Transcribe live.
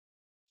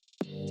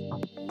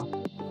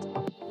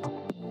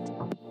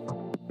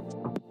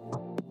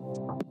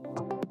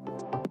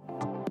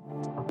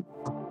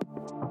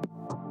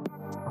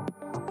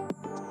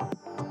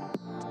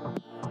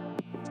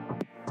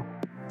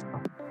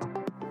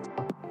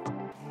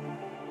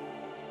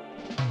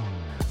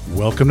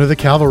Welcome to the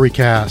Calvary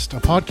Cast,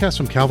 a podcast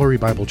from Calvary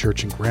Bible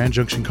Church in Grand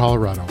Junction,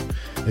 Colorado.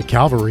 At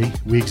Calvary,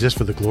 we exist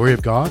for the glory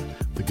of God,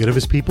 the good of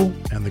His people,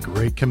 and the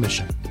Great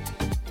Commission.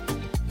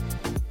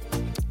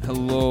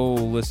 Hello,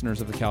 listeners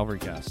of the Calvary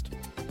Cast.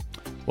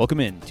 Welcome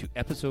in to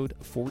episode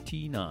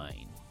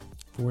 49.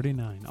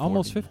 49.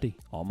 Almost 50.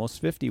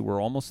 Almost 50.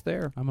 We're almost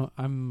there.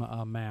 I'm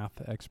a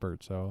math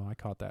expert, so I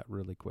caught that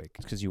really quick.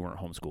 It's because you weren't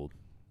homeschooled.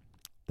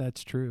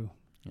 That's true.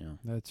 Yeah.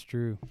 That's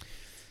true.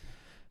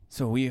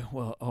 So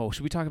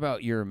should we talk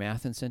about your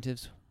math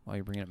incentives while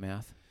you're bringing up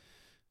math?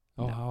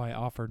 Oh, no. How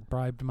I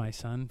bribed my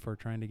son for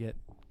trying to get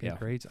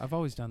grades. I've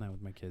always done that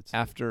with my kids.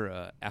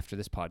 After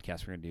this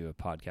podcast, we're going to do a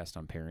podcast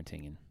on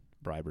parenting and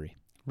bribery.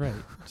 Right.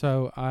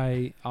 So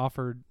I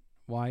offered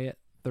Wyatt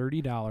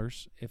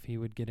 $30 if he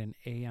would get an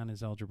A on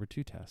his Algebra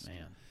 2 test.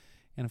 Man.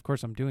 And of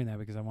course I'm doing that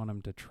because I want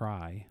him to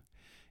try.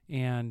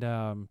 And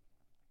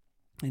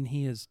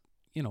he is,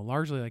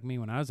 largely like me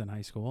when I was in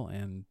high school,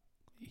 and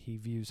he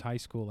views high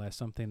school as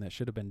something that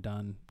should have been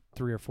done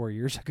 3 or 4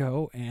 years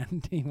ago,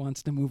 and he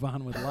wants to move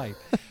on with life.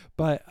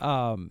 But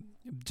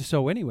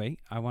so anyway,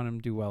 I want him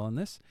to do well in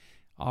this.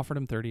 Offered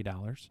him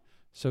 $30.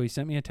 So he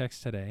sent me a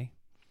text today,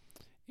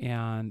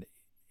 and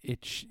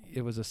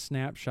it was a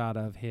snapshot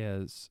of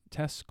his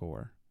test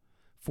score,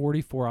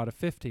 44 out of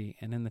 50.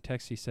 And in the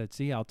text he said,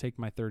 "See, I'll take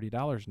my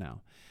 $30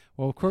 now."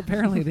 Well,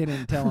 apparently they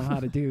didn't tell him how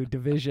to do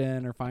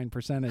division or find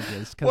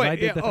percentages.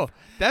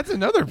 That's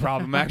another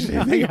problem,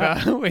 actually.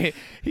 Wait,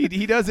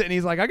 he does it, and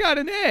he's like, "I got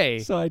an A."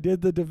 So I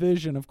did the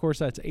division. Of course,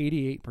 that's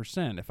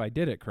 88%, if I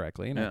did it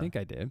correctly, and yeah. I think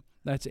I did.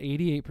 That's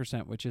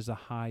 88%, which is a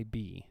high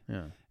B.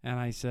 Yeah. And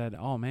I said,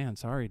 "Oh, man,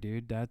 sorry,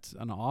 dude. That's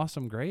an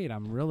awesome grade.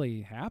 I'm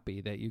really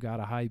happy that you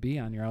got a high B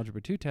on your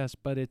Algebra 2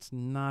 test, but it's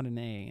not an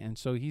A." And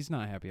so he's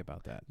not happy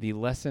about that. The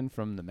lesson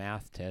from the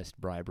math test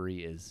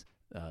bribery is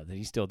that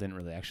he still didn't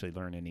really actually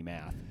learn any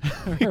math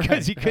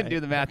because he couldn't do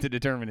the math to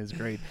determine his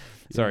grade.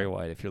 Sorry,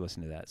 Wyatt, if you're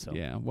listening to that. So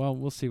yeah, well,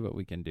 we'll see what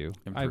we can do.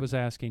 I was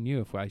asking you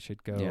if I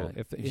should go,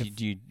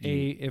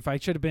 if I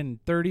should have been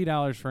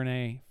 $30 for an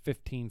A,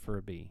 15 for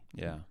a B.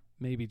 Yeah,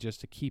 maybe just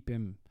to keep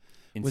him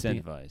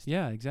incentivized.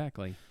 Yeah,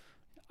 exactly.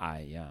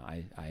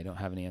 I don't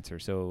have an answer.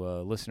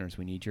 So listeners,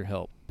 we need your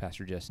help.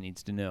 Pastor Jess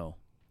needs to know.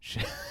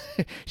 Should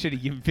he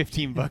give him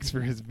 $15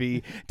 for his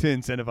B to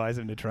incentivize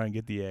him to try and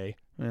get the A?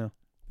 Yeah.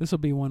 This will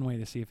be one way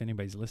to see if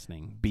anybody's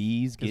listening.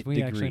 B's get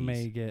degrees. Actually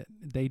may get.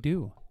 They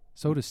do.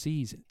 So do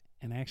C's,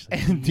 and actually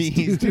and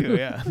D's do.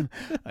 Yeah,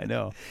 I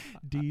know.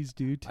 D's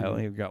do too. I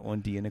only got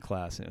one D in a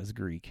class, and it was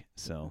Greek.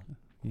 So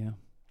yeah.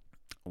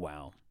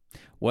 Wow.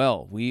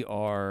 Well, we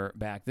are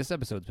back. This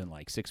episode's been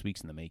like 6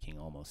 weeks in the making,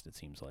 almost. It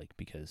seems like,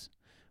 because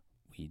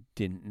we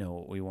didn't know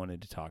what we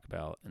wanted to talk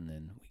about, and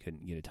then we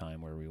couldn't get a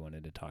time where we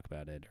wanted to talk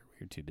about it, or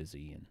we were too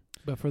busy.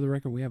 But for the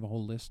record, we have a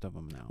whole list of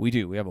them now. We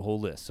do. We have a whole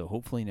list. So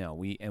hopefully now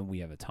we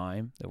have a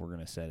time that we're going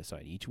to set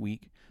aside each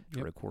week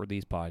to record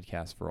these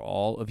podcasts for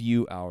all of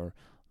you, our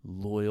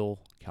loyal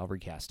Calvary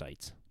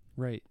Castites.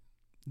 Right.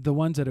 The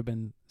ones that have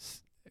been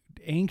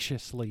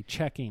anxiously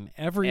checking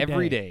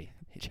every day.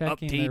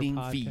 Checking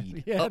updating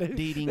feed. Yeah,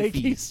 updating they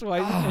feed. Keep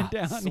swiping it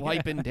down.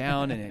 Swiping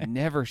down, and it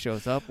never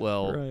shows up.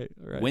 Well,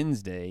 right.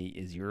 Wednesday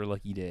is your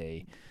lucky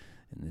day,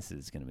 and this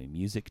is going to be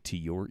music to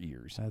your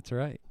ears. That's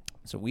right.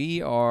 So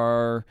we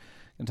are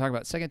going to talk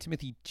about 2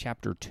 Timothy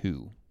chapter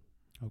 2.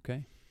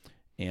 Okay.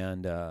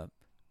 And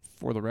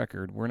for the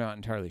record, we're not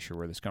entirely sure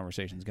where this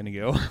conversation is going to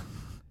go.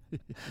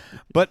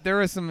 But there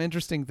are some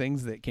interesting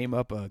things that came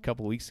up a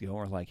couple of weeks ago.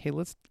 We're like, hey,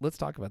 let's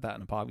talk about that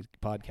in a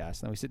podcast.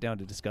 And then we sit down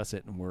to discuss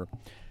it, and we're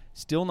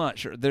still not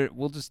sure.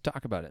 We'll just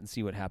talk about it and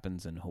see what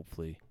happens, and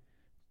hopefully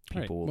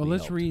people will be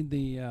let's helped. read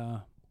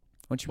the...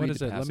 What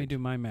is it? Let me do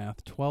my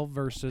math. 12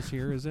 verses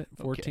here, is it?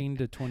 14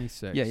 to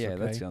 26. Yeah, okay?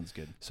 That sounds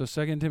good. So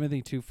 2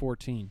 Timothy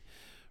 2:14.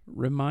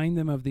 Remind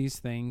them of these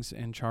things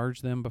and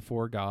charge them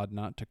before God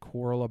not to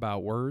quarrel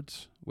about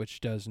words,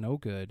 which does no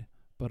good,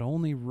 but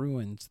only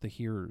ruins the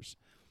hearers.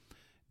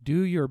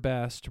 Do your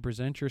best to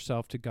present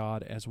yourself to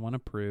God as one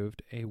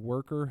approved, a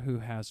worker who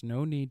has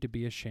no need to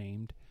be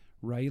ashamed,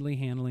 rightly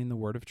handling the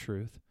word of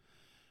truth.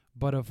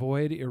 But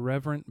avoid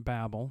irreverent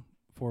babble,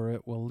 for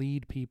it will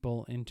lead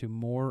people into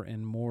more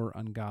and more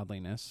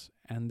ungodliness,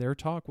 and their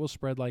talk will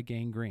spread like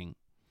gangrene.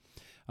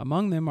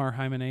 Among them are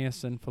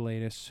Hymenaeus and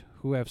Philetus,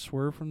 who have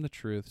swerved from the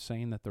truth,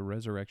 saying that the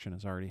resurrection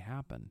has already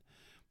happened.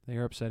 They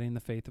are upsetting the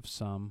faith of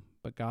some,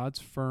 but God's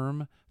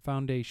firm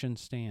foundation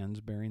stands,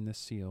 bearing this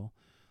seal.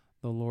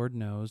 The Lord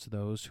knows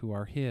those who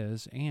are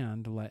his,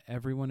 and let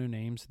everyone who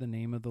names the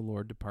name of the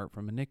Lord depart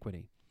from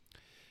iniquity.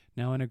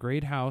 Now in a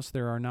great house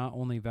there are not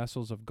only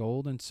vessels of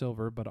gold and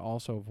silver, but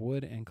also of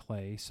wood and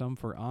clay, some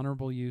for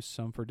honorable use,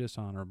 some for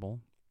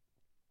dishonorable.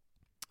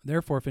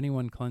 Therefore, if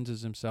anyone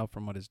cleanses himself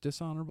from what is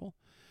dishonorable,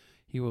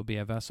 he will be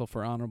a vessel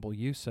for honorable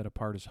use, set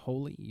apart as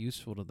holy,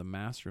 useful to the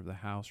master of the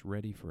house,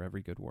 ready for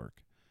every good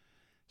work.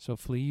 So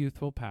flee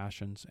youthful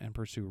passions, and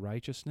pursue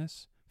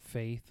righteousness,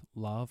 faith,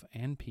 love,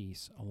 and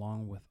peace,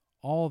 along with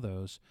all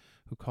those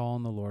who call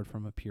on the Lord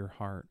from a pure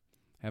heart.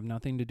 Have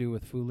nothing to do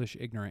with foolish,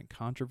 ignorant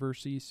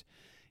controversies.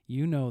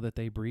 You know that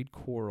they breed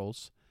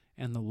quarrels,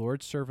 And the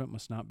Lord's servant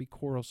must not be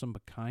quarrelsome,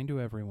 but kind to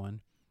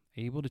everyone,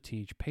 able to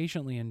teach,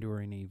 patiently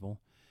enduring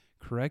evil,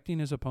 correcting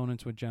his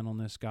opponents with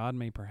gentleness. God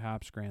may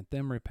perhaps grant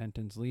them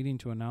repentance, leading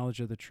to a knowledge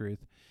of the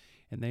truth,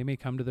 and they may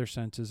come to their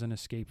senses and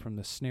escape from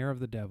the snare of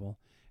the devil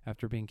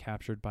after being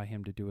captured by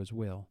him to do his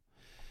will.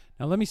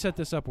 Now, let me set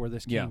this up where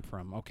this came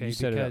from, okay?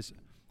 Because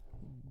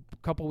a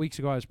couple weeks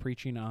ago I was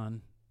preaching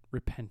on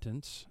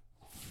repentance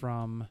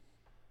from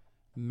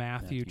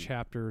Matthew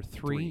chapter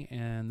 3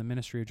 and the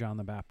ministry of John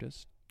the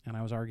Baptist. And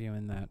I was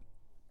arguing that,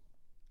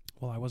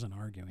 well, I wasn't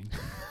arguing.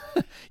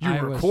 You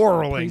I were was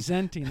quarreling.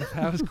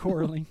 I was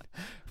quarreling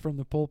from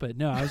the pulpit.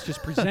 No, I was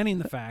just presenting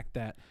the fact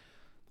that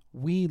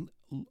we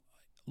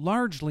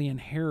largely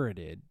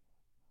inherited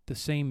the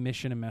same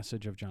mission and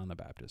message of John the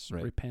Baptist.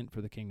 Right. Repent,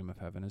 for the kingdom of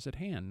heaven is at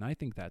hand. And I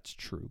think that's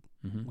true.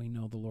 Mm-hmm. We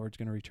know the Lord's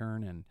going to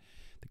return and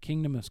the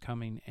kingdom is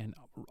coming, and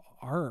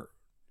our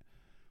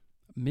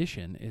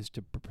mission is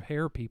to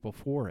prepare people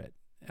for it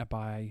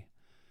by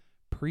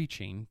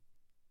preaching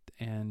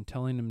and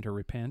telling them to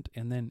repent,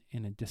 and then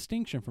in a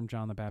distinction from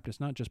John the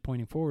Baptist, not just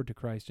pointing forward to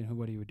Christ and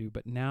what he would do,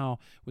 but now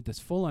with this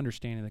full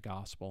understanding of the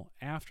gospel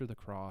after the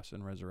cross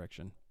and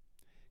resurrection,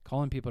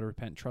 calling people to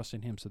repent and trust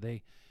in him so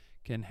they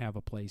can have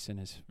a place in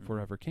his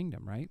forever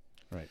kingdom, right?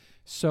 Right.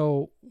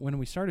 So when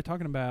we started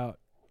talking about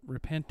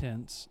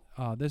repentance,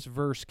 this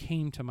verse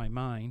came to my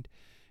mind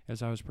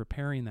as I was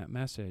preparing that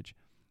message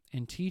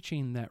and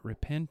teaching that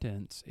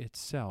repentance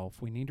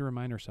itself, we need to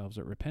remind ourselves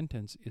that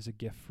repentance is a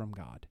gift from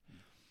God.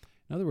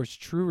 In other words,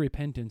 true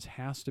repentance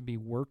has to be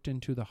worked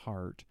into the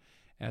heart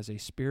as a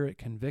spirit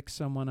convicts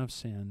someone of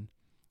sin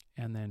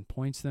and then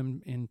points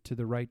them into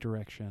the right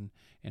direction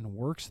and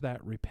works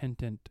that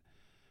repentant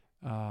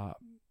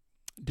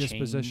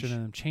disposition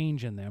and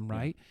change in them,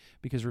 right? Yeah.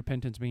 Because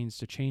repentance means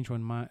to change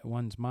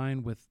one's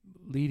mind with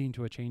leading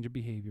to a change of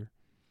behavior.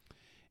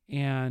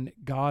 And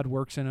God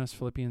works in us,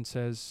 Philippians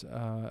says,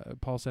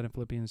 Paul said in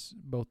Philippians,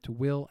 both to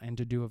will and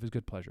to do of his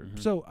good pleasure. Mm-hmm.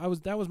 So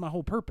that was my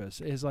whole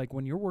purpose, is like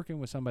when you're working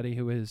with somebody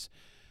who is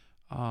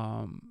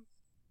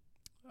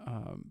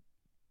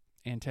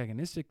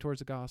antagonistic towards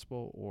the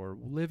gospel or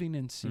living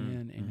in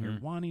sin, and you're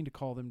wanting to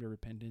call them to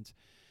repentance,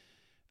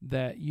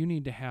 that you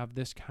need to have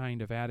this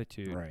kind of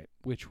attitude, right,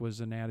 which was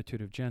an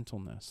attitude of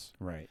gentleness.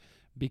 Right.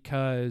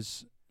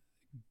 Because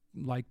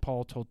like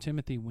Paul told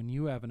Timothy, when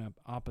you have an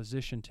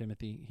opposition,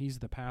 Timothy, he's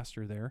the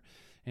pastor there,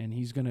 and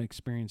he's going to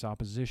experience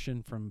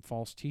opposition from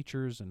false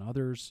teachers and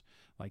others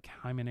like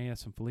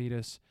Hymenaeus and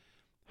Philetus.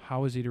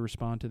 How is he to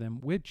respond to them?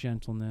 With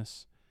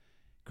gentleness,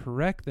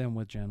 correct them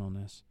with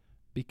gentleness,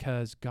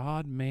 because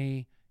God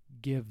may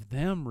give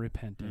them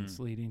repentance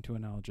leading to a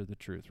knowledge of the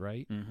truth,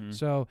 right? Mm-hmm.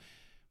 So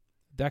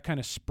that kind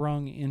of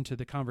sprung into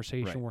the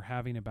conversation we're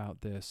having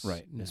about this.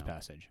 Right, this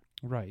passage.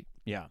 Right.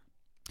 Yeah.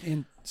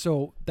 And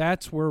so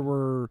that's where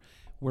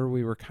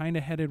we were kind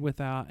of headed with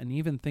that, and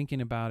even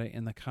thinking about it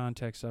in the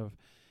context of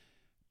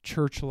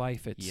church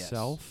life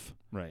itself. Yes.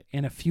 Right.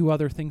 And a few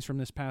other things from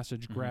this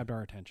passage grabbed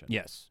our attention.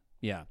 Yes.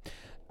 Yeah.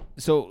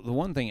 So the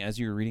one thing, as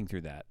you were reading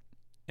through that,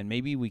 and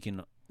maybe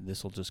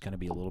this will just kind of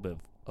be a little bit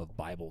of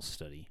Bible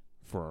study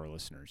for our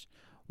listeners.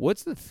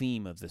 What's the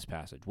theme of this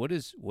passage? What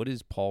is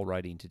Paul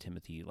writing to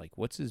Timothy? Like,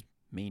 what's his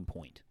main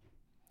point?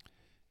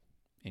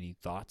 Any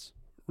thoughts?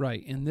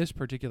 Right. In this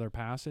particular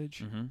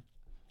passage,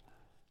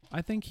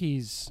 I think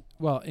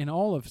in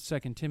all of 2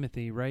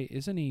 Timothy, right,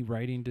 isn't he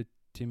writing to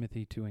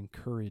Timothy to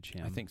encourage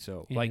him? I think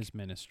so. In his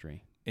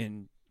ministry.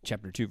 In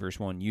chapter 2, verse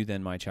 1, you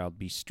then, my child,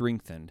 be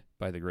strengthened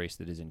by the grace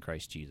that is in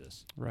Christ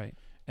Jesus. Right.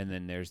 And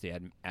then there's the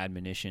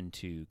admonition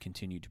to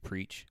continue to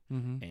preach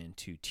and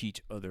to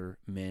teach other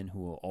men who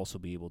will also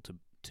be able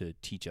to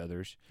teach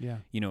others. Yeah.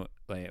 You know,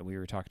 like we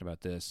were talking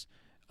about this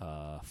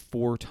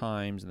 4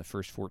 times in the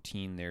first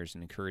 14, there's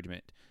an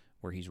encouragement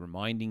where he's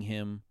reminding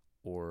him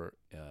or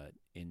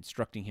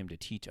instructing him to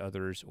teach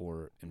others,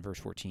 or in verse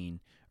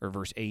 14 or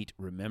verse 8,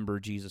 remember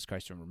Jesus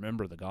Christ and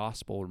remember the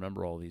gospel,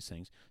 remember all these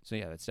things. So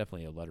yeah, that's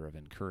definitely a letter of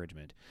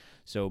encouragement.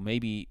 So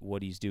maybe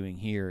what he's doing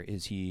here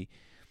is he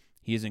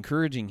is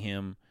encouraging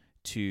him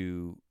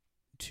to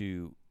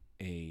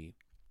a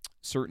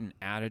certain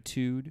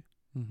attitude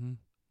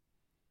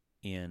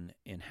in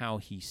how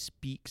he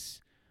speaks,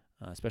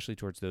 especially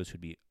towards those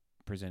who'd be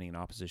presenting an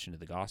opposition to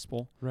the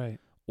gospel. Right.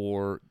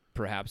 Or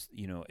perhaps,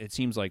 it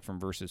seems like from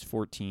verses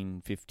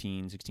 14,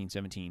 15, 16,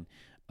 17,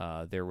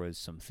 there was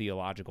some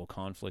theological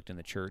conflict in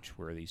the church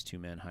where these two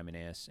men,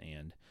 Hymenaeus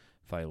and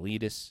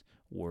Philetus,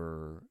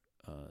 were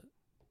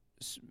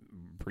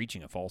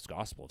preaching a false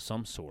gospel of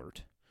some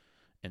sort.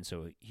 And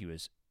so he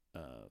was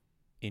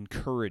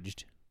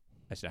encouraged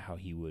as to how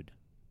he would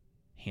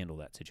handle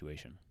that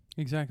situation.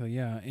 Exactly,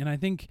 yeah. And I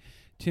think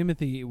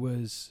Timothy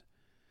was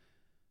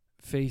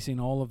facing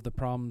all of the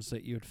problems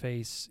that you would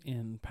face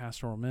in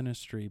pastoral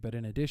ministry, but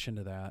in addition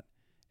to that,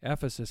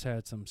 Ephesus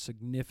had some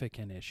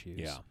significant issues.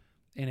 Yeah.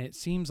 And it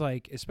seems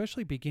like,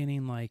 especially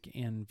beginning like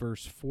in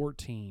verse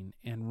 14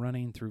 and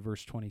running through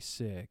verse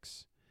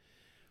 26,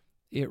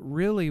 it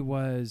really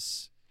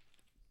was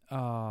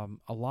a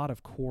lot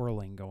of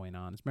quarreling going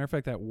on. As a matter of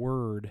fact, that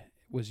word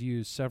was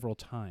used several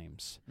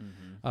times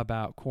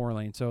about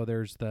quarreling. So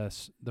there's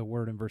the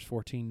word in verse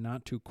 14,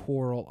 not to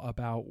quarrel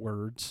about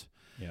words.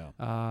 Yeah.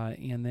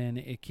 And then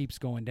it keeps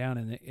going down,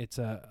 and it's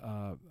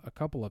a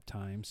couple of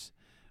times.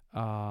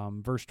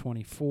 Verse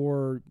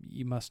 24,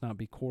 you must not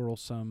be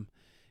quarrelsome.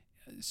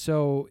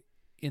 So,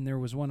 and there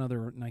was one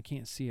other, and I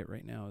can't see it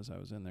right now as I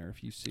was in there.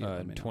 If you see it,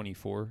 let me know.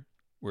 24,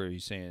 where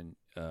he's saying,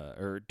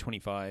 or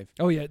 25.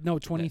 Oh, yeah, no,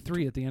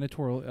 23 at the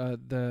editorial.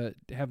 The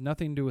have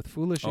nothing to do with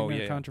foolish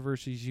ignorant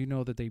controversies. You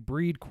know that they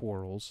breed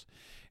quarrels,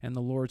 and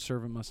the Lord's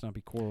servant must not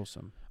be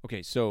quarrelsome.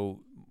 Okay, so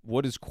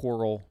what does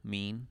quarrel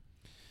mean?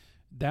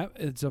 That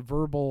it's a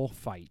verbal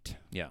fight.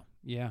 Yeah.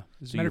 Yeah.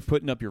 So you're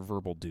putting up your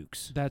verbal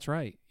dukes. That's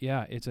right.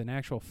 Yeah, it's an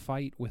actual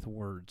fight with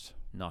words.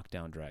 Knock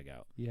down, drag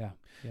out. Yeah.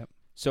 Yep.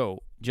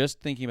 So just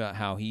thinking about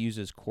how he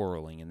uses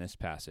quarreling in this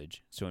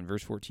passage. So in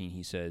verse 14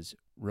 he says,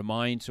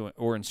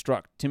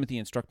 instruct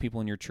people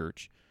in your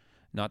church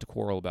not to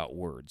quarrel about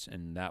words.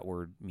 And that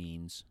word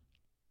means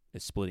the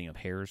splitting of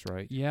hairs,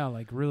 right? Yeah,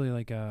 like really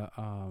like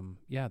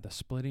the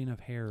splitting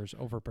of hairs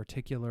over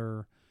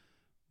particular,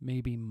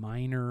 maybe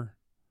minor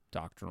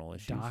doctrinal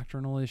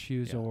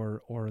issues, yeah.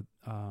 or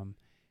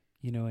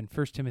in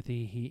 1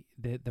 Timothy,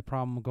 the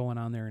problem going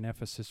on there in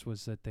Ephesus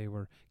was that they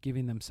were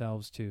giving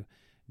themselves to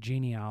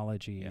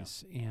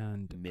genealogies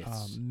and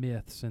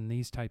myths and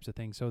these types of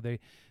things. So they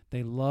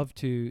love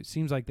to.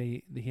 Seems like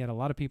he had a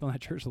lot of people in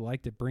that church that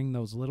like to bring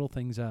those little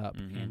things up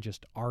and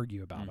just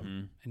argue about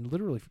them and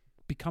literally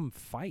become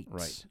fights.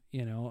 Right.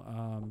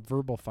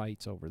 Verbal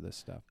fights over this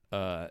stuff.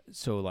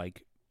 So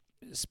like.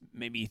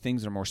 Maybe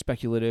things that are more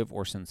speculative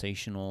or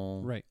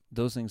sensational. Right.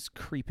 Those things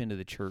creep into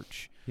the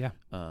church. Yeah.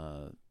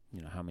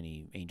 How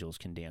many angels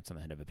can dance on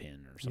the head of a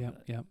pin or something.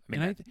 Yeah. I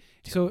mean,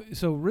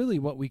 so really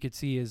what we could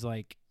see is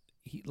like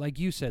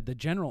you said, the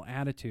general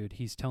attitude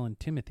he's telling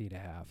Timothy to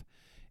have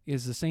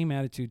is the same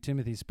attitude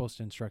Timothy's supposed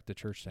to instruct the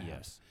church to have.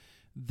 Yes.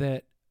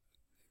 That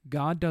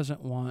God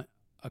doesn't want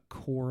a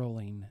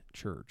quarreling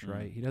church,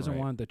 right? He doesn't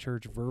want the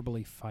church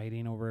verbally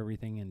fighting over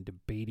everything and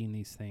debating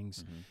these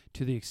things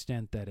to the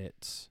extent that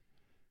it's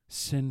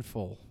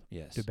sinful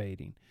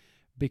debating.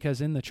 Because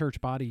in the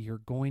church body, you're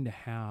going to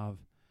have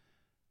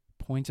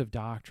points of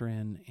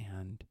doctrine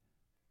and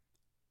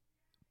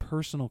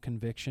personal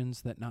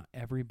convictions that not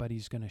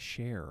everybody's going to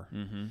share.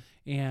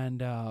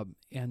 And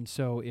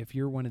so if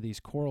you're one of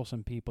these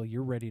quarrelsome people,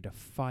 you're ready to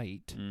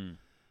fight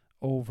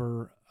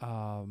over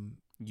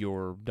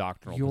your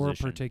doctrinal your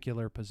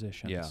particular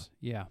positions.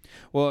 Yeah.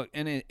 Well,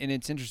 and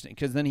it's interesting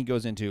because then he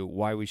goes into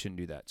why we shouldn't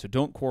do that. So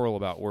don't quarrel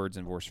about words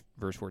in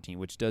verse 14,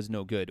 which does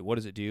no good. What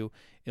does it do?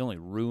 It only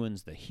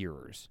ruins the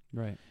hearers.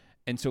 Right.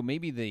 And so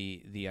maybe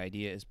the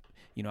idea is,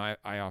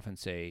 I often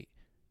say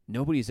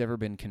nobody's ever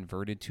been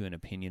converted to an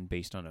opinion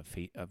based on a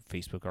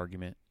Facebook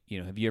argument.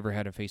 Have you ever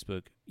had a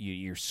Facebook?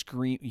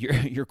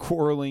 You're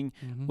quarreling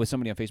with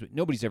somebody on Facebook.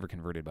 Nobody's ever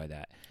converted by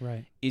that.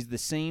 Right. Is the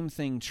same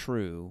thing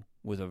true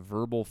with a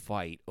verbal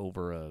fight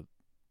over a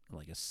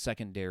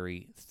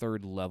secondary,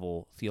 third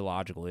level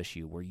theological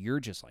issue where you're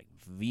just like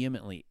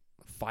vehemently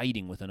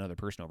fighting with another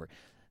person over?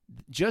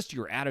 Just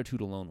your attitude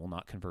alone will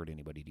not convert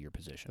anybody to your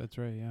position. That's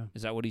right. Yeah.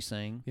 Is that what he's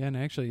saying? Yeah, and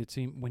actually, it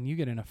seems when you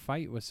get in a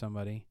fight with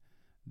somebody,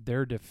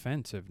 they're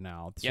defensive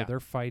now, so they're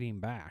fighting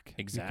back.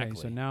 Exactly. Okay,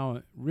 so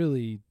now,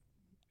 really,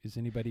 is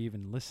anybody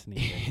even listening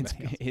to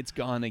anybody else? It's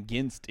gone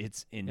against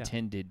its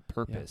intended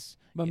purpose.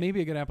 Yeah. But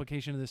maybe a good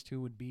application of this too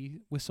would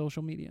be with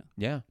social media.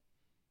 Yeah.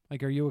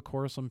 Like, are you a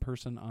quarrelsome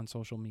person on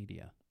social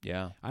media?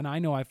 Yeah. And I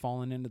know I've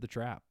fallen into the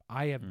trap.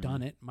 I have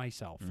done it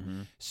myself.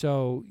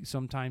 So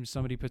sometimes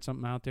somebody puts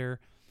something out there,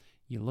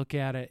 you look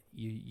at it,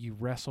 you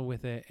wrestle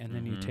with it, and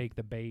then you take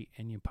the bait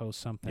and you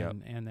post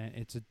something, and then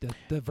it's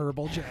the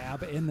verbal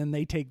jab, and then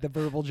they take the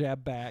verbal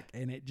jab back,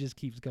 and it just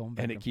keeps going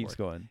back and keeps forth.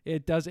 going.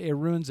 It does. It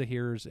ruins the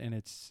hearers, and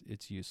it's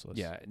useless.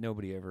 Yeah,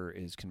 nobody ever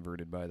is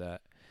converted by that.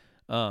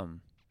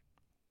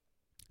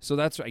 So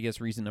that's, I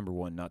guess, reason number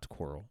one, not to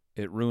quarrel.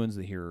 It ruins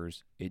the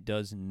hearers. It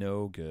does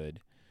no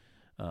good.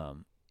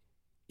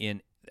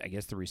 And I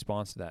guess the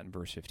response to that in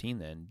verse 15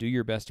 then, do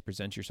your best to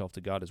present yourself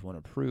to God as one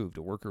approved,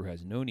 a worker who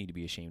has no need to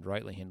be ashamed,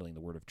 rightly handling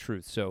the word of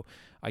truth. So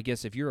I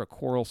guess if you're a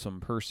quarrelsome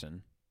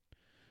person,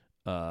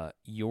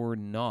 you're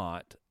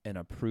not an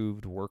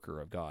approved worker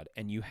of God,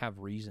 and you have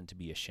reason to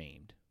be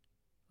ashamed,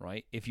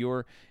 right? If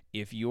your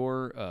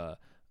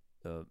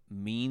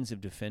means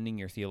of defending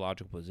your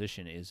theological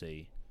position is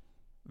a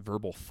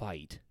verbal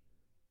fight,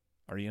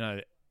 are you not,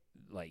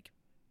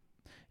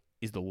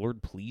 is the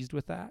Lord pleased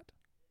with that?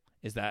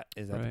 Is that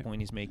the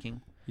point he's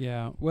making?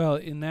 Yeah. Well,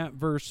 in that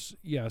verse,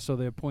 so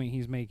the point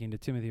he's making to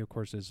Timothy, of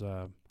course, is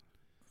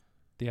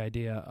the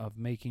idea of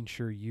making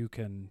sure you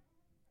can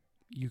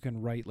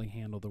rightly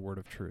handle the word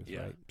of truth,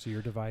 right? So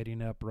you're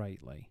dividing up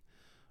rightly.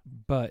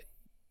 But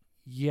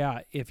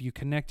if you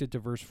connect it to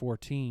verse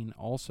 14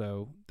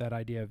 also, that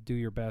idea of do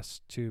your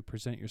best to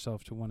present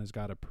yourself to one as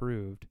God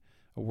approved,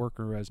 a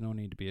worker who has no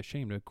need to be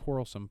ashamed, a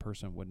quarrelsome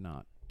person would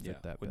not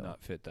fit that bill. Would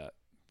not fit that.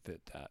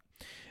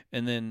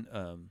 And then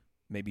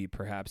maybe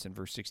perhaps in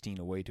verse 16,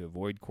 a way to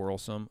avoid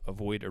quarrelsome,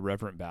 avoid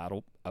irreverent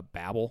babble.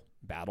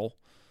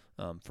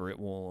 for it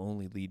will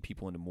only lead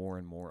people into more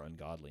and more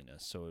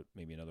ungodliness. So it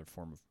may be another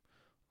form of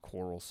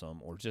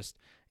quarrelsome or just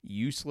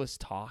useless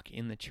talk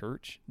in the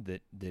church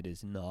that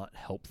is not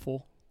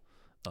helpful.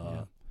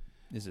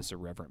 Is this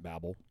irreverent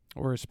babble?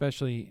 Or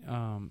especially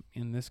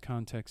in this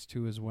context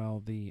too as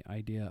well, the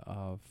idea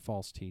of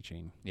false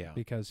teaching. Yeah.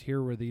 Because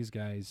here were these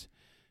guys,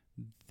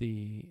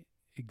 the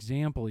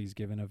example he's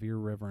given of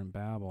irreverent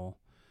babble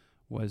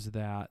was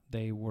that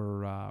they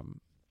were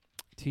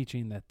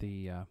teaching that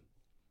the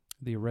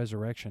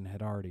resurrection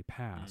had already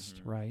passed,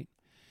 Mm-hmm. right?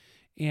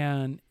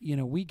 And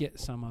we get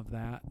some of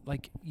that.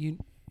 Like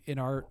at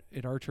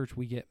our church,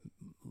 we get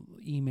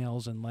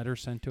emails and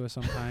letters sent to us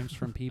sometimes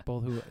from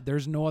people who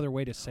there's no other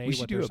way to say We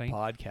should what do they're a saying.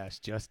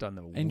 podcast just on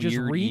the And weird just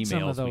read some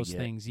emails of those we get.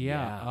 things,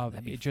 of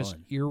that'd be just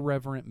fun.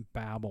 irreverent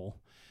babble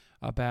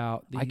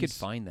about these I could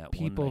find that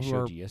people one I who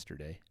showed are- you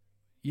yesterday.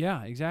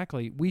 Yeah,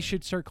 exactly. We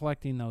should start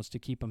collecting those to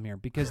keep them here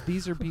because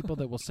these are people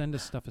that will send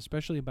us stuff,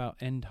 especially about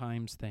end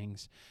times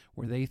things,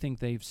 where they think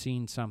they've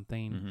seen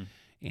something Mm-hmm.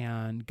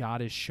 and God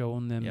has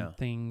shown them Yeah.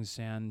 things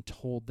and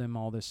told them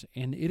all this,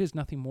 and it is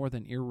nothing more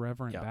than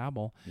irreverent Yep.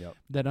 babble Yep.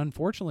 that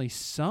unfortunately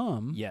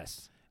some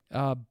Yes.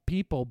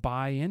 people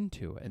buy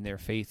into it. And their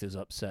faith is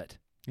upset.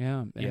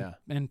 Yeah,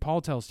 and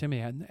Paul tells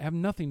Timothy, I have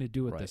nothing to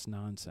do with Right. this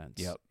nonsense.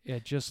 Yep.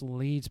 It just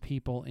leads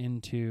people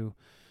into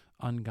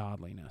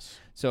ungodliness.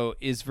 So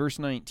is verse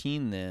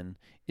 19 then,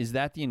 is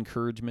that the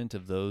encouragement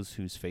of those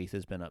whose faith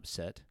has been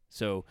upset?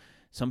 So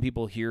some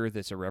people hear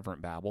this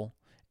irreverent babble,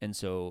 and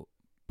so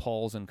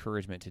Paul's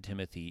encouragement to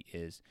Timothy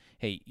is,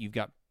 hey, you've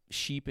got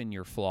sheep in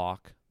your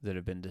flock that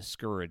have been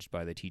discouraged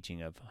by the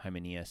teaching of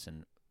Hymenaeus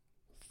and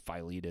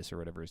Philetus or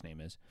whatever his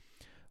name is.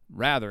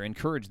 Rather,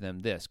 encourage them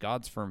this,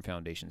 God's firm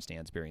foundation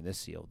stands bearing this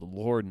seal. The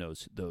Lord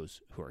knows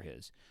those who are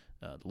his.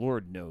 The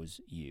Lord knows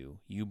you.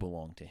 You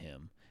belong to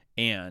him.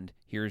 And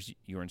here's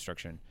your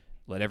instruction: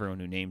 let everyone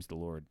who names the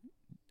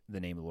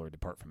name of the Lord,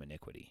 depart from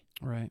iniquity.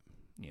 Right.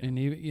 You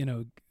know?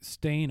 And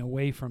staying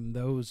away from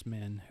those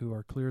men who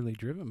are clearly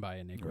driven by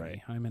iniquity, Right.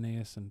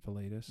 Hymenaeus and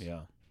Philetus.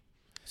 Yeah.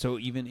 So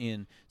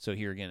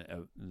here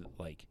again,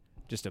 like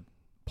just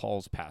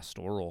Paul's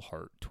pastoral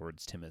heart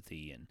towards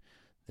Timothy, and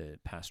the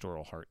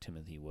pastoral heart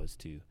Timothy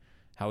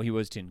how he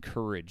was to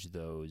encourage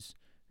those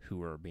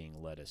who are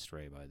being led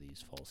astray by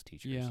these false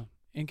teachers. Yeah.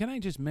 And can I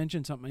just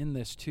mention something in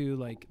this too?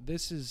 Like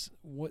this is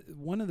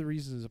one of the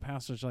reasons a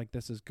passage like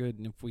this is good.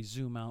 And if we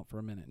zoom out for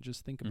a minute and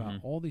just think about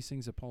Mhm. all these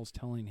things that Paul's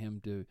telling him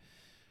to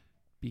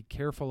be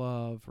careful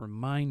of,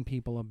 remind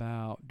people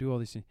about, do all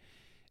these things,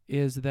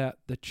 is that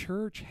the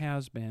church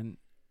has been,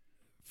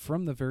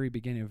 from the very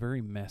beginning, a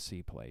very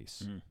messy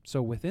place. Mm.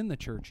 So within the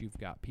church, you've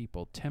got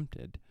people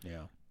tempted,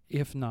 Yeah.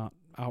 if not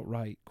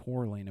outright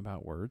quarreling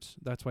about words.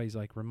 That's why he's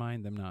like,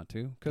 remind them not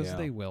to, because Yeah.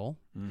 they will.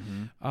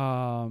 Mm-hmm.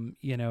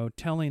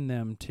 Telling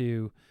them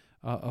to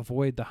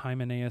avoid the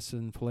Hymenaeus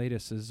and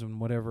Philetuses in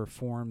whatever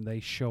form they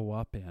show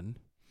up in,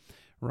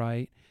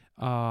 right?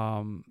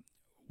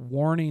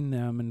 Warning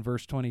them in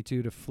verse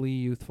 22 to flee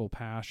youthful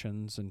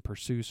passions and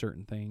pursue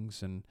certain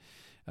things and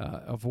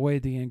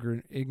avoid the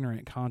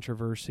ignorant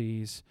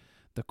controversies,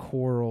 the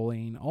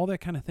quarreling, all that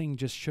kind of thing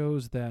just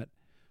shows that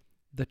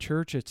the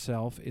church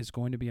itself is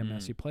going to be a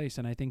messy place.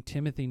 And I think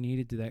Timothy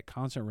needed that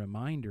constant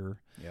reminder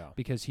Yeah.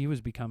 because he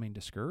was becoming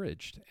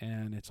discouraged.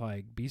 And it's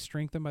like, be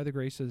strengthened by the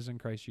graces in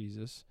Christ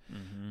Jesus.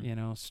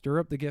 Mm-hmm. Stir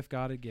up the gift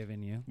God had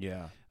given you.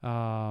 Yeah.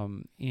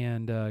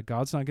 And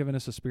God's not given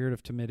us a spirit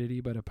of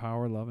timidity, but a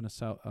power, love, and a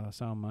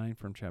sound mind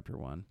from chapter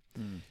 1.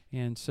 Mm.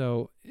 And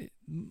so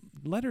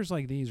letters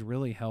like these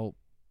really help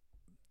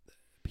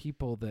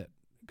people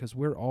because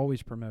we're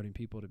always promoting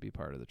people to be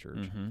part of the church.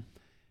 Mm-hmm.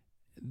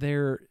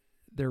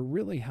 They're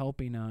really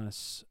helping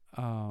us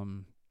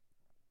come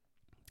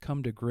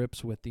to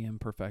grips with the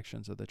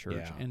imperfections of the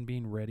church and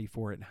being ready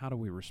for it. And how do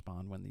we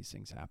respond when these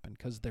things happen?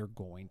 Because they're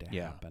going to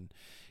happen.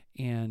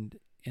 And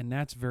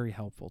that's very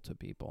helpful to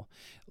people.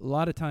 A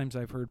lot of times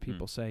I've heard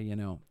people say,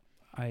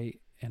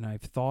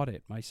 I've thought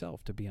it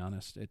myself, to be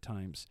honest, at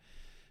times,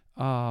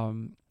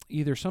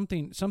 either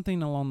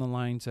something along the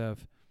lines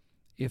of,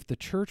 if the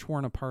church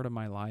weren't a part of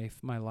my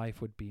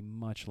life would be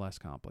much less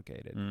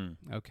complicated.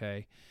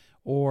 Okay.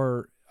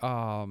 Or,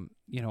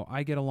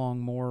 I get along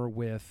more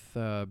with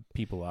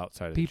People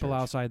outside of people the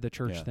church. outside the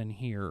church than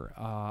here,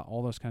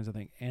 all those kinds of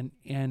things.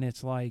 And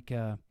it's like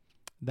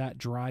that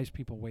drives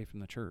people away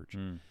from the church.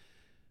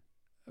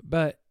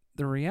 But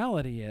the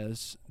reality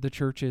is the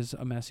church is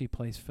a messy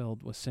place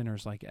filled with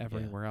sinners like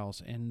everywhere else.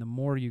 And the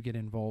more you get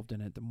involved in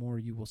it, the more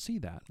you will see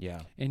that.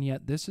 Yeah. And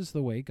yet this is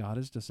the way God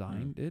has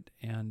designed it.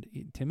 And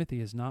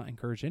Timothy is not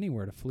encouraged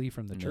anywhere to flee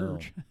from the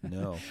church.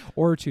 No.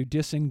 Or to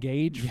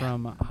disengage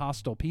from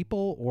hostile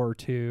people, or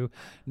to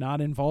not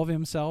involve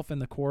himself in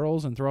the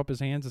quarrels and throw up his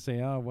hands and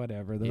say, oh,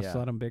 whatever, let's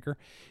let them bicker.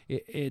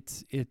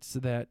 It's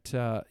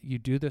that you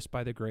do this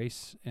by the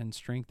grace and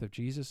strength of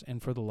Jesus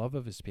and for the love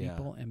of his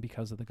people and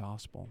because of the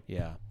gospel.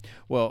 Yeah.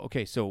 Well,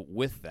 okay, so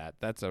with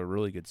that's a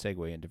really good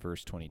segue into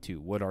verse 22.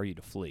 What are you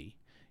to flee?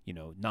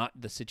 Not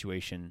the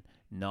situation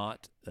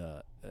not,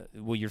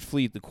 you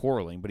flee the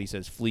quarreling, but he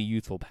says, flee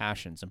youthful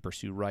passions and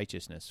pursue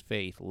righteousness,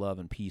 faith, love,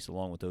 and peace,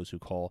 along with those who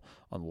call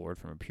on the Lord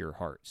from a pure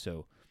heart.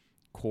 So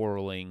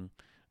quarreling,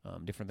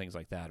 different things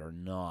like that are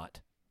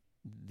not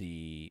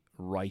the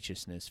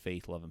righteousness,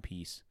 faith, love, and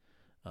peace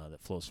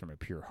that flows from a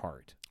pure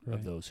heart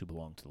of those who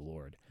belong to the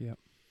Lord. Yep.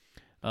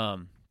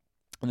 And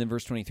then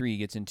verse 23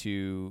 gets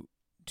into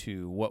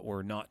what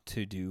we're not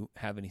to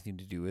have anything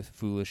to do with,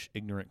 foolish,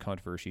 ignorant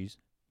controversies,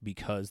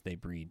 because they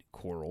breed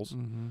quarrels.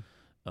 Mm-hmm.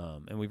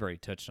 And we've already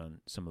touched on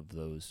some of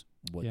those,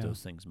 what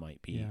those things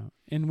might be. Yeah.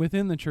 And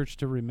within the church,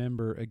 to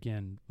remember,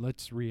 again,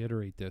 let's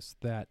reiterate this,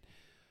 that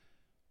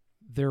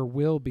there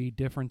will be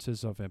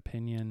differences of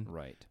opinion.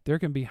 Right. There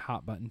can be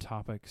hot button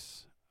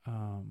topics,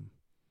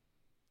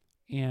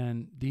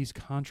 and these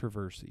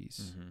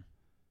controversies,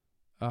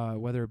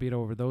 whether it be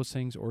over those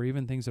things or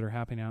even things that are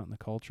happening out in the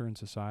culture and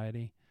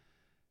society.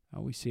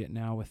 We see it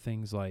now with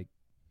things like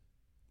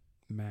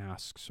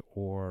masks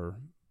or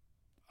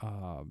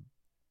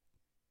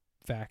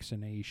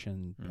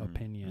vaccination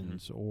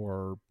opinions,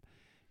 or,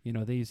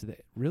 these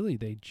that really,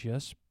 they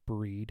just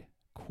breed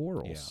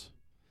quarrels.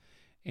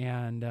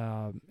 And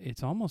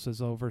it's almost as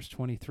though verse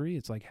 23,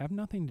 it's like, have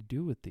nothing to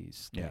do with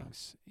these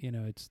things.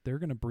 They're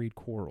going to breed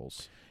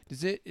quarrels.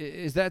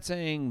 Is that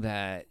saying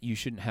that you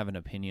shouldn't have an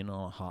opinion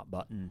on a hot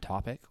button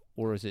topic,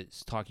 or is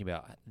it talking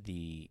about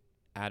the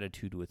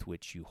attitude with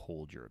which you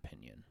hold your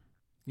opinion?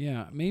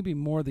 Yeah, maybe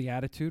more the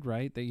attitude,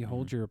 right, that you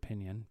hold your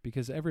opinion,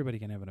 because everybody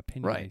can have an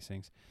opinion on these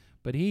things.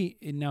 But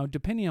now,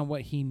 depending on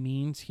what he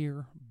means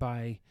here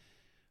by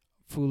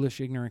foolish,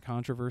 ignorant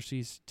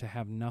controversies, to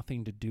have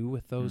nothing to do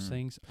with those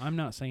things, I'm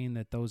not saying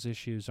that those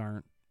issues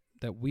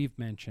that we've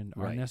mentioned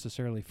are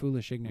necessarily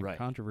foolish, ignorant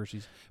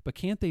controversies, but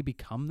can't they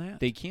become that?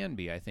 They can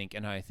be, I think,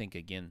 and I think,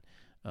 again,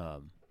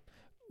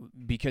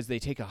 because they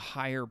take a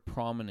higher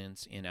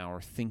prominence in our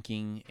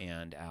thinking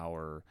and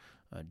our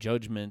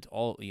judgment.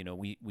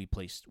 We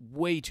place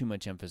way too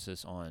much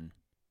emphasis on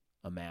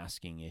a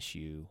masking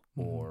issue,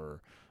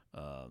 or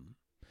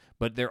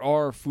but there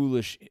are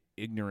foolish,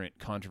 ignorant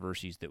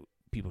controversies that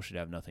people should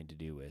have nothing to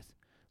do with.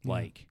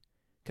 Like,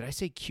 could I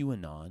say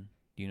QAnon?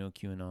 Do you know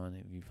QAnon?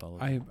 Have you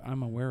followed?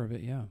 I'm aware of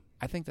it. Yeah.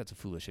 I think that's a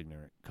foolish,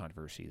 ignorant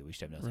controversy that we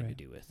should have nothing to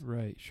do with.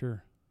 Right.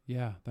 Sure.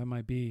 Yeah. That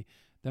might be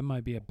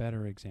a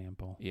better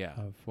example.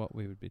 Of what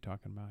we would be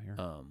talking about here.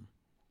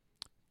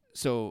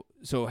 So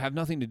have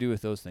nothing to do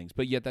with those things,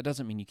 but yet that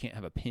doesn't mean you can't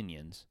have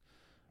opinions.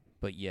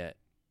 But yet,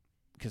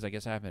 because I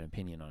guess I have an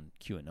opinion on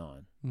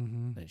QAnon,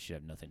 that should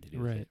have nothing to do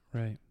with it.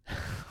 Right.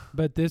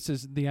 But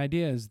the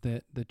idea is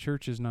that the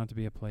church is not to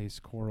be a place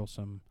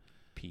quarrelsome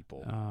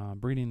people,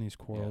 breeding these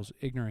quarrels,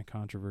 ignorant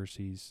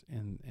controversies,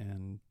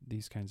 and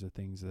these kinds of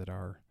things that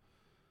are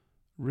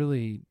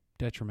really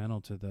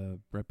detrimental to the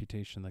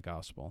reputation of the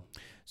gospel.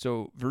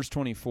 So verse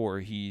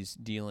 24, he's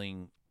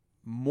dealing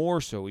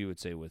more so, we would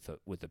say, with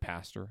the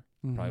pastor,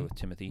 probably with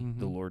Timothy,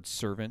 the Lord's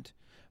servant.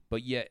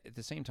 But yet, at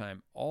the same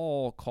time,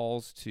 all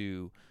calls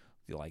to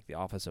the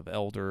office of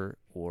elder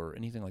or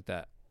anything like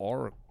that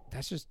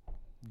that's just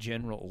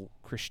general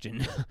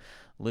Christian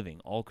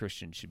living. All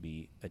Christians should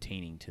be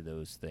attaining to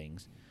those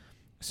things.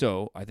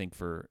 So I think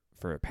for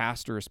a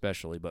pastor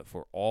especially, but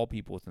for all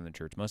people within the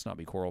church, must not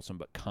be quarrelsome,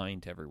 but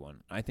kind to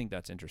everyone. I think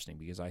that's interesting,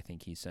 because I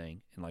think he's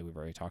saying, and like we've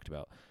already talked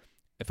about,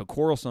 if a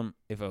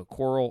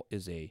quarrel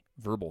is a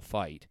verbal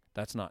fight,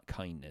 that's not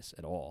kindness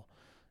at all.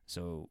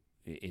 So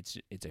it's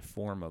a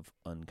form of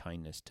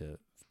unkindness to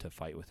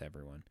fight with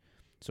everyone.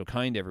 So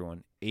kind to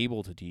everyone,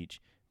 able to teach,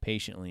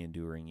 patiently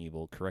enduring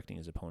evil, correcting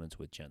his opponents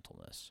with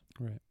gentleness.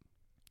 Right.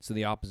 So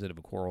the opposite of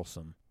a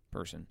quarrelsome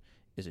person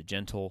is a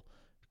gentle,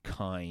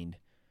 kind,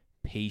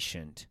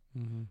 patient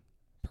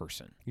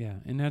person. Yeah,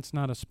 and that's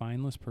not a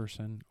spineless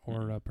person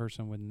or a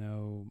person with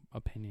no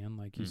opinion,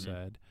 like you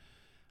said.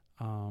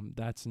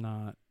 That's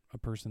not a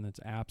person that's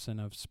absent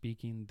of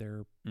speaking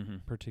their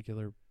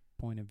particular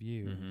point of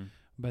view,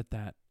 but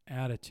that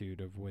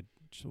attitude of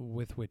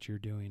with which you're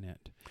doing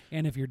it.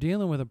 And if you're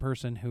dealing with a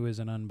person who is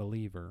an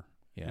unbeliever,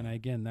 and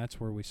again, that's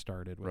where we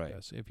started with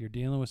this. If you're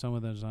dealing with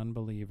someone that's an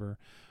unbeliever,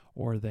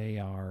 or they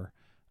are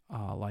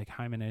like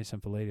Hymenaeus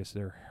and Philetus,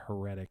 they're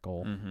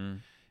heretical,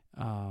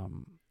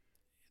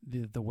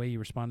 the way you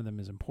respond to them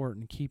is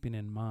important, keeping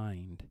in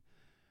mind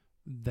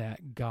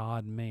that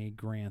God may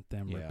grant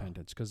them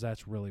repentance, because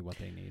that's really what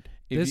they need.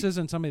 This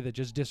isn't somebody that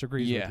just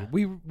disagrees with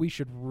you. We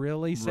should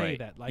really say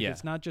that. Like,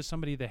 it's not just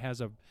somebody that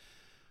has a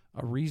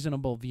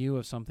reasonable view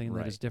of something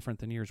that is different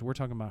than yours. We're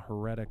talking about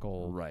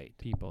heretical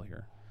people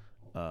here.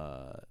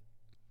 I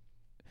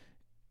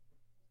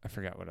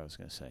forgot what I was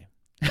going to say.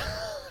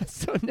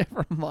 So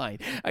never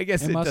mind. I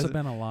guess it must have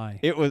been a lie.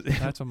 It was.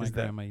 That's what my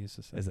grandma used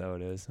to say. Is that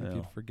what it is? If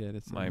you'd forget,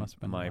 it must have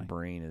been my a lie.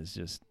 brain is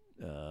just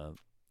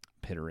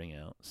pittering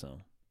out. So,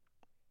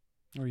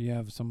 or you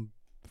have some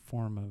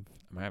form of.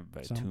 I have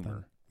a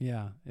tumor.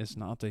 Yeah, it's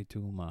not a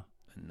tumor.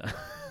 No.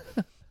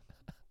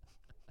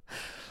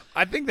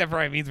 I think that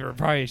probably means we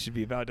probably should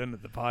be about done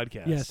with the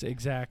podcast. Yes,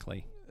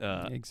 exactly.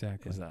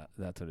 Exactly.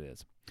 That's what it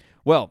is.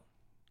 Well,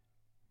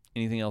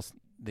 anything else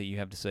that you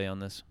have to say on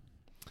this?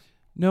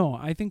 No,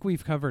 I think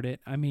we've covered it.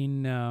 I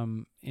mean,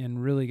 and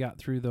really got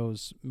through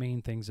those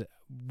main things that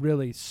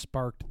really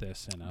sparked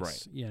this in us.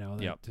 Right. You know,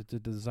 Yep. the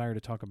desire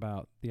to talk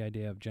about the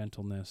idea of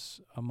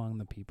gentleness among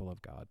the people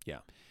of God. Yeah.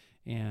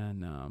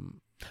 And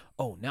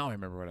Oh, now I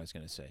remember what I was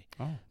going to say.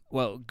 oh,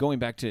 Well, going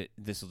back to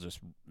this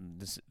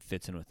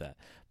fits in with that.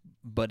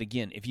 But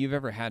again, if you've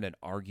ever had an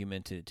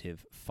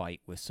argumentative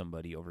fight with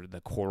somebody over the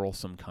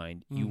quarrelsome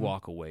kind, you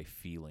walk away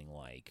feeling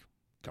like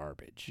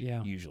garbage.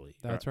 Yeah, usually.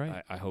 that's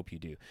right. I hope you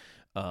do.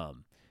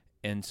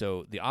 And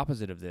so the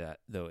opposite of that,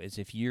 though, is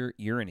if you're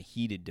in a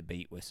heated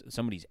debate with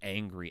somebody's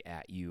angry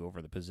at you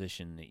over the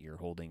position that you're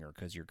holding, or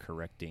because you're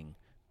correcting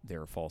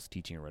their false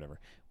teaching or whatever,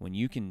 when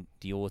you can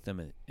deal with them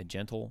in a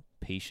gentle,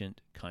 patient,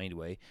 kind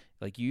way,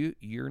 like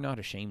you're not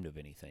ashamed of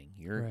anything.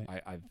 You're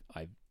Right.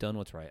 I've done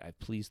what's right. I've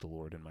pleased the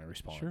Lord in my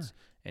response, Sure.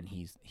 and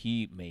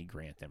He may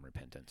grant them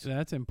repentance. So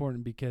that's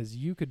important, because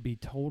you could be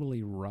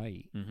totally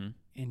right Mm-hmm.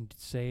 and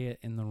say it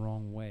in the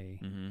wrong way,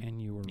 Mm-hmm.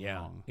 and you were Yeah,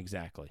 wrong.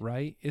 exactly.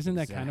 Right? Isn't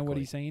that kind of what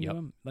Exactly. he's saying Yep. to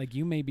him? Like,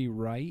 you may be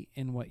right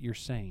in what you're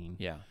saying,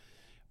 Yeah.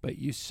 but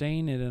you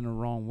saying it in a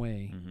wrong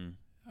way,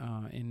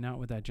 Mm-hmm. and not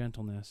with that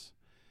gentleness.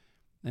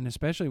 And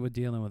especially with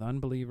dealing with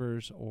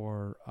unbelievers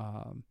or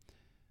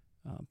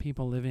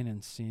people living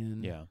in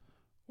sin, Yeah.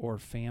 or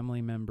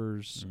family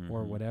members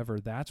or Mhm.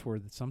 whatever, that's where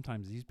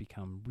sometimes these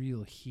become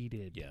real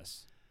heated,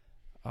 Yes.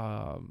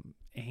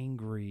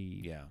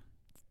 angry Yeah.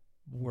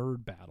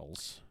 word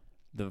battles.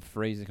 The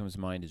phrase that comes to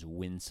mind is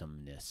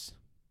winsomeness.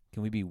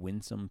 Can we be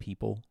winsome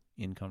people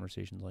in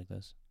conversations like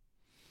this?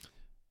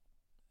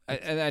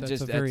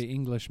 That's a very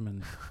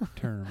Englishman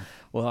term.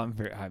 Well, I'm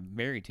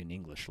married to an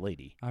English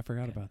lady. I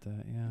forgot Okay. about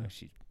that, yeah.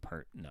 She's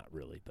not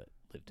really, but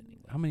lived in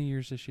England. How many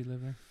years does she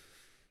live there?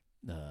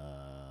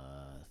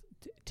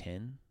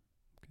 10.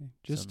 Okay.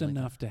 Just Something like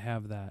enough to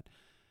have that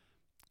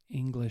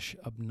English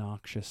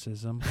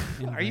obnoxiousism.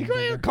 Are you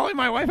ingrained in her. calling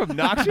my wife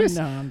obnoxious?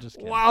 No, I'm just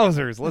kidding.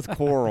 Wowzers, let's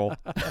quarrel.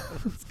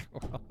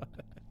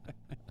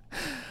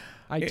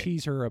 I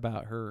tease her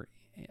about her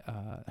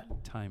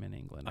time in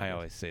England. I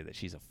always say that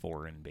she's a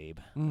foreign babe.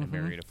 I Mhm.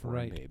 married a foreign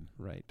Right. babe.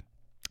 Right.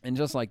 And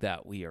just like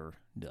that, we are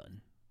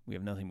done. We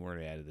have nothing more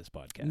to add to this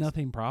podcast.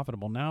 Nothing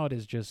profitable. Now it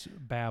is just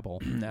babble.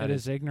 That It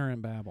is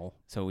ignorant babble.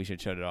 So we should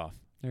shut it off.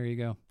 There you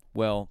go.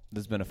 Well,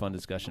 this has been a fun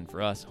discussion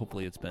for us.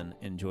 Hopefully it's been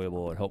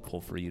enjoyable and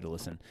helpful for you to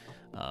listen.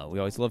 We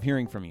always love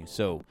hearing from you.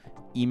 So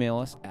email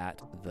us at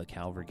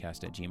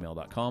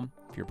thecalvarycast@gmail.com.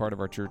 If you're part of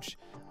our church,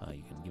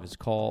 you can give us a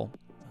call,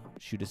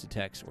 shoot us a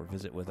text, or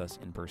visit with us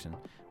in person.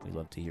 We'd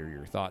love to hear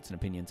your thoughts and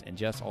opinions. And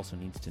Jess also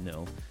needs to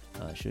know,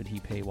 should he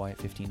pay Wyatt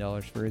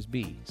 $15 for his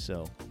bee?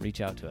 So reach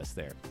out to us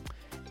there.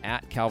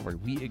 At Calvary,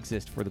 we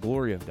exist for the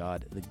glory of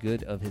God, the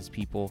good of his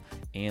people,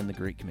 and the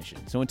Great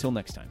Commission. So until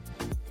next time.